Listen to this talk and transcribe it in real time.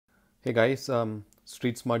Hey guys,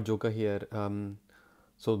 Street Smart Joker here.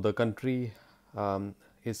 So the country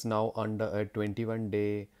is now under a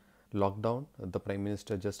 21-day lockdown. The Prime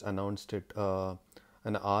Minister just announced it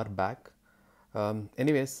an hour back.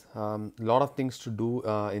 Anyways, a lot of things to do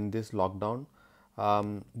in this lockdown.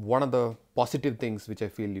 One of the positive things which I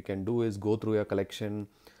feel you can do is go through your collection,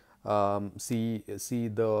 see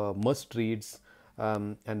the must reads,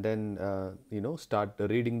 and then start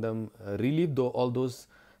reading them, relive all those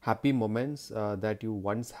happy moments that you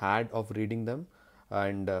once had of reading them,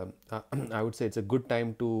 and I would say it's a good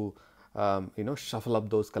time to shuffle up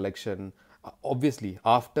those collection. Obviously,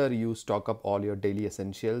 after you stock up all your daily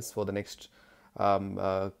essentials for the next um,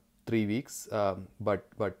 uh, 3 weeks. But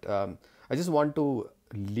I just want to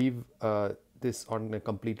leave this on a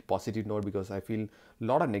complete positive note because I feel a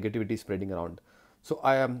lot of negativity spreading around. So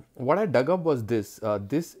what I dug up was this.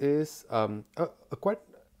 This is a quite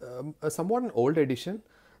a somewhat an old edition.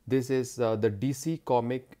 This is the DC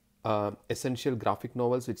comic essential graphic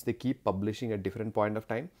novels which they keep publishing at different point of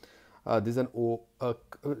time. This is a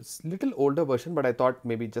little older version, but I thought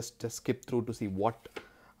maybe just skip through to see what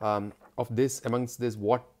of this amongst this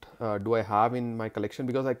what do I have in my collection,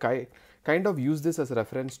 because I kind of use this as a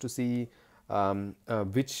reference to see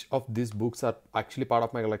which of these books are actually part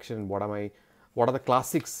of my collection and what are the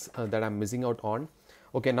classics that I'm missing out on.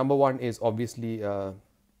 Okay, number one is obviously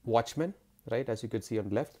Watchmen, right, as you could see on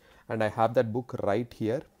the left, and I have that book right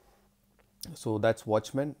here. So that's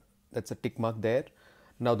Watchmen, that's a tick mark there.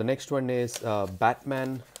 Now the next one is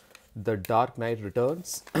Batman The Dark Knight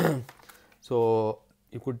Returns. So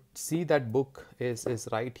you could see that book is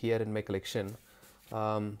right here in my collection.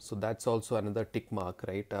 So that's also another tick mark,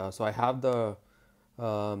 right? So I have the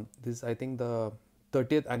this, I think, the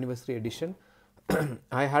 30th anniversary edition.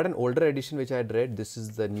 I had an older edition which I had read. This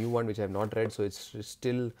is the new one which I have not read, so it's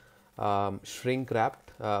still shrink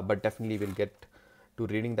wrapped, but definitely will get to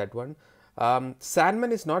reading that one.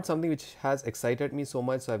 Sandman is not something which has excited me so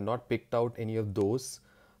much, so I have not picked out any of those.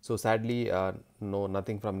 So sadly, no,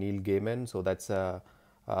 nothing from Neil Gaiman. So that's a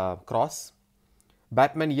cross.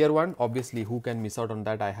 Batman Year One, obviously, who can miss out on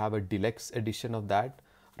that? I have a deluxe edition of that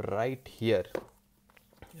right here,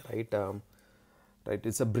 right? Right,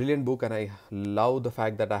 it's a brilliant book, and I love the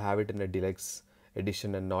fact that I have it in a deluxe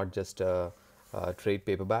edition and not just a trade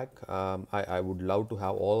paperback. I would love to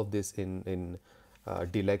have all of this in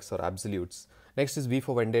deluxe or absolutes. Next is V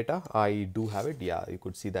for Vendetta. I do have it. Yeah, you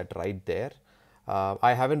could see that right there.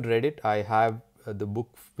 I haven't read it. I have the book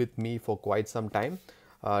with me for quite some time.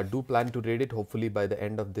 Do plan to read it. Hopefully by the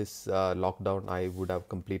end of this lockdown, I would have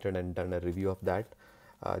completed and done a review of that.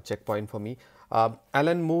 Checkpoint for me.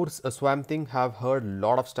 Alan Moore's Swamp Thing, have heard a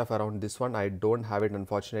lot of stuff around this one. I don't have it,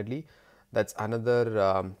 unfortunately. That's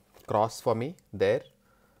another cross for me there.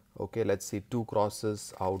 Okay, let's see, 2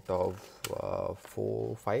 crosses out of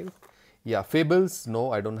 4, 5. Yeah, Fables,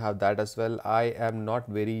 no, I don't have that as well. I am not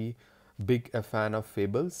very big a fan of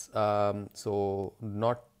Fables, so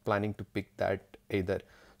not planning to pick that either.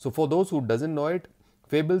 So for those who doesn't know it,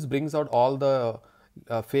 Fables brings out all the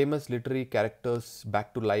famous literary characters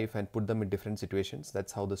back to life and put them in different situations.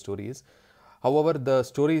 That's how the story is. However, the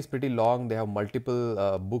story is pretty long. They have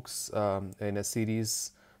multiple books in a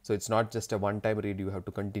series, so it's not just a one-time read. You have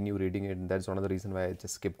to continue reading it, and that's one of the reasons why I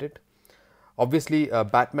just skipped it. Obviously,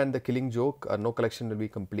 Batman: The Killing Joke. No collection will be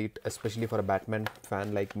complete, especially for a Batman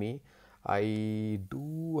fan like me. I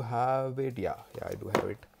do have it. Yeah, I do have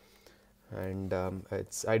it, and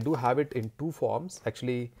I do have it in 2 forms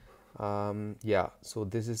actually. Yeah, so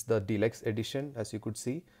this is the deluxe edition, as you could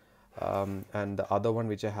see, and the other one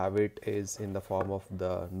which I have it is in the form of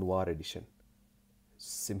the noir edition.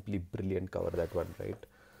 Simply brilliant cover, that one, right?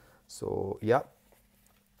 So yeah,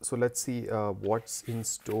 so let's see what's in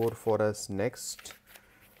store for us next.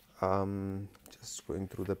 Just going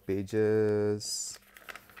through the pages.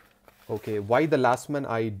 Okay, Why the Last Man?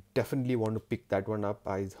 I definitely want to pick that one up.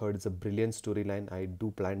 I heard it's a brilliant storyline. I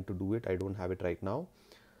do plan to do it. I don't have it right now.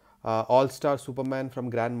 All-Star Superman from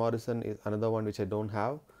Grant Morrison is another one which I don't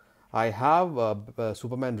have. I have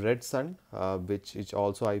Superman Red Sun, which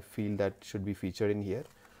also I feel that should be featured in here,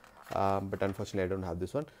 but unfortunately I don't have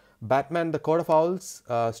this one. Batman: The Court of Owls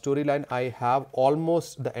storyline. I have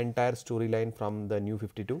almost the entire storyline from the New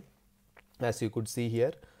 52, as you could see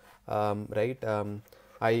here, right? The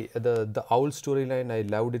Owl storyline, I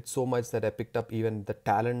loved it so much that I picked up even the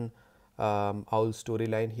Talon Owl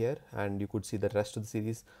storyline here, and you could see the rest of the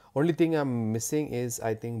series. Only thing I'm missing is,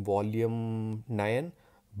 I think, volume 9,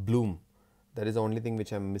 Bloom. That is the only thing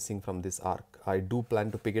which I'm missing from this arc. I do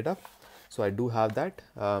plan to pick it up, so I do have that.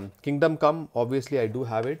 Kingdom Come, obviously I do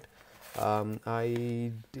have it.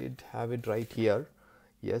 I did have it right here.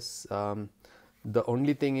 Yes. The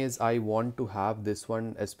only thing is I want to have this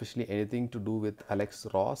one, especially anything to do with Alex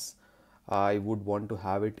Ross. I would want to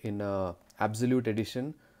have it in a absolute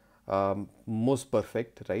edition, most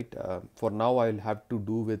perfect, right? For now, I'll have to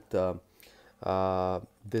do with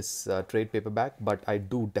this trade paperback, but I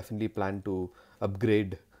do definitely plan to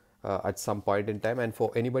upgrade at some point in time. And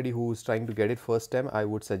for anybody who's trying to get it first time, I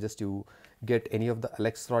would suggest you get any of the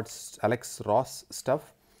Alex Ross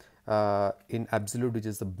stuff in absolute, which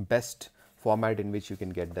is the best format in which you can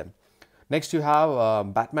get them. Next, you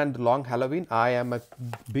have Batman The Long Halloween. I am a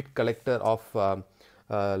big collector of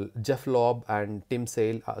Jeff Loeb and Tim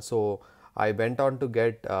Sale. So I went on to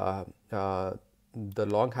get The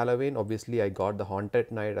Long Halloween. Obviously, I got The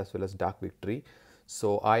Haunted Night as well as Dark Victory.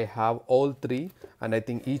 So I have all three, and I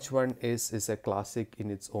think each one is a classic in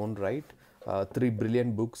its own right. Three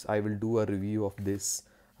brilliant books. I will do a review of this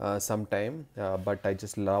sometime, but I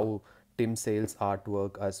just love Tim Sale's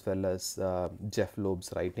artwork as well as Jeff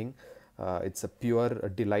Loeb's writing. It's a pure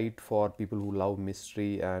delight for people who love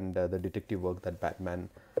mystery and the detective work that Batman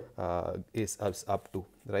is up to,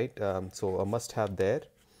 right? So a must have there.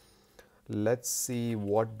 Let's see,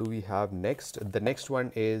 what do we have next. The next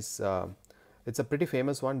one is it's a pretty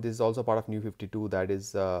famous one. This is also part of New 52, that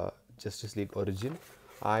is Justice League Origin.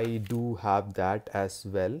 I do have that as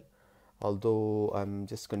well, although I'm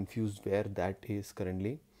just confused where that is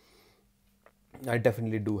currently. I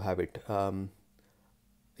definitely do have it.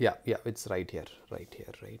 Yeah, it's right here, right?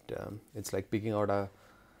 It's like picking out a,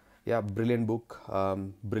 yeah, brilliant book,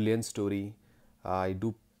 brilliant story. I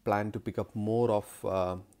do plan to pick up more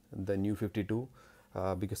of the New 52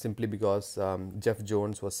 because Jeff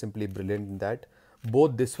Jones was simply brilliant in that.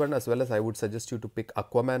 Both this one as well as I would suggest you to pick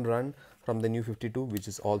Aquaman run from the New 52, which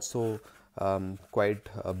is also quite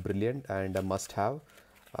brilliant and a must have.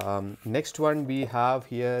 Next one we have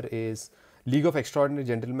here is League of Extraordinary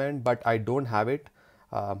Gentlemen, but I don't have it.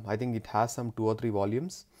 I think it has some 2 or 3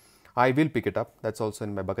 volumes. I will pick it up. That's also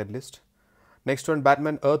in my bucket list. Next one,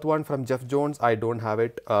 Batman Earth One from Jeff Jones. I don't have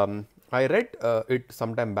it. I read it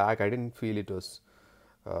sometime back. I didn't feel it was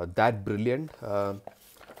that brilliant,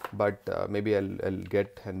 but maybe I'll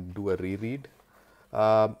get and do a reread.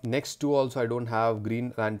 Next two also I don't have,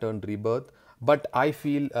 Green Lantern Rebirth, but I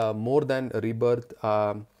feel more than Rebirth.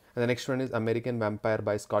 And the next one is American Vampire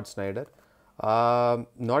by Scott Snyder.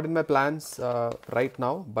 Not in my plans right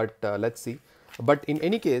now, but let's see. But in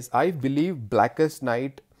any case, I believe Blackest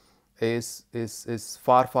Night is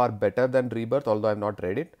far better than Rebirth, although I've not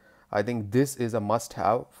read it. I think this is a must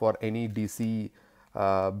have for any DC.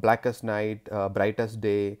 Blackest Night, Brightest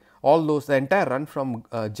Day, all those, the entire run from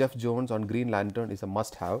Jeff Jones on Green Lantern is a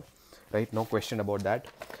must have, right? No question about that.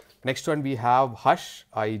 Next one we have Hush.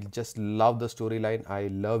 I just love the storyline. I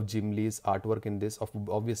love Jim Lee's artwork in this.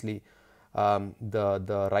 Obviously,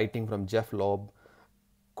 the writing from Jeff Loeb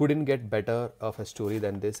couldn't get better of a story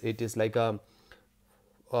than this. It is like a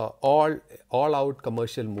all out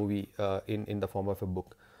commercial movie in the form of a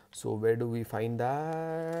book. So where do we find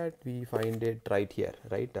that? We find it right here,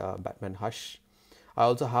 right? Batman Hush. I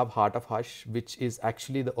also have Heart of Hush, which is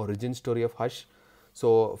actually the origin story of Hush.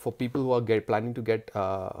 So for people who are planning to get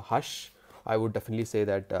Hush, I would definitely say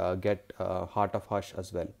that get Heart of Hush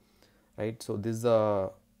as well, right? So this is a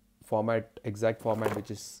exact format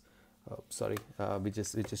which is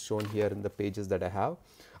which is shown here in the pages that I have.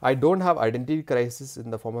 I don't have Identity Crisis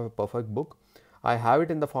in the form of a perfect book. I have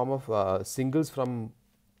it in the form of singles from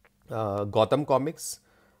Gotham Comics,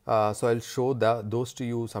 so I'll show those to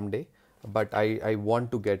you someday. But I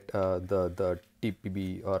want to get the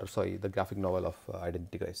TPB, or sorry, the graphic novel of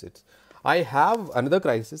Identity Crisis. I have another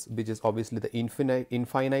crisis, which is obviously the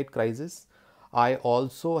Infinite Crisis. I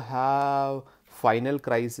also have Final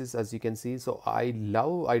Crisis, as you can see. So I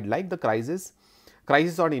like the Crisis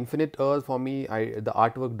on Infinite Earth. For me, the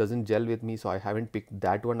artwork doesn't gel with me, so I haven't picked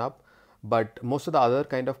that one up. But most of the other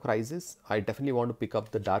kind of Crisis, I definitely want to pick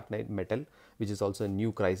up the Dark Knight Metal, which is also a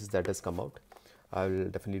new Crisis that has come out. I will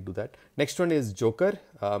definitely do that. Next one is Joker.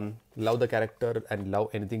 Love the character and love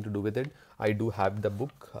anything to do with it. I do have the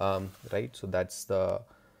book, right? So that's the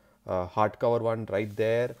hardcover one right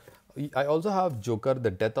there. I also have Joker,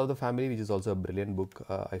 The Death of the Family, which is also a brilliant book.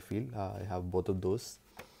 I feel I have both of those.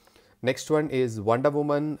 Next one is Wonder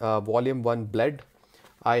Woman, Volume 1, Blood.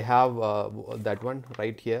 I have that one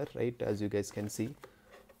right here, right, as you guys can see.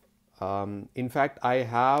 In fact, I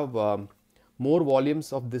have more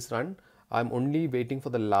volumes of this run. I'm only waiting for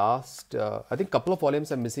the last, I think couple of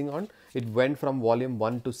volumes I'm missing on. It went from volume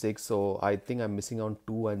 1 to 6, so I think I'm missing on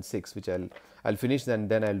 2 and 6, which I'll finish, and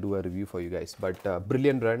then I'll do a review for you guys. But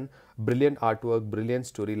brilliant run, brilliant artwork, brilliant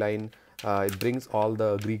storyline. It brings all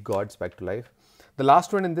the Greek gods back to life. The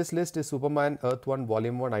last one in this list is Superman Earth 1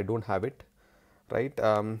 Volume 1. I don't have it, right?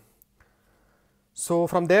 So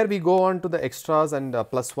from there we go on to the extras and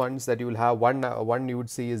plus ones that you will have. One you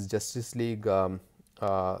would see is Justice League, the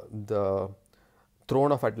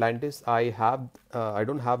Throne of Atlantis. I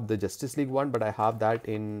don't have the Justice League one, but I have that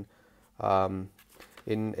in Aquaman,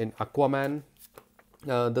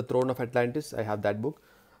 the Throne of Atlantis. I have that book.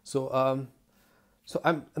 So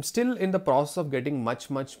I'm still in the process of getting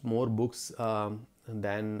much more books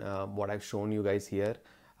than what I've shown you guys here.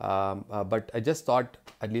 But I just thought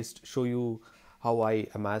at least show you how I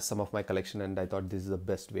amass some of my collection, and I thought this is the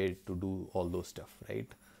best way to do all those stuff, right?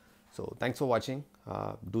 So thanks for watching.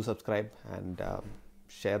 Do subscribe and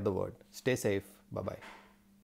share the word. Stay safe. Bye bye.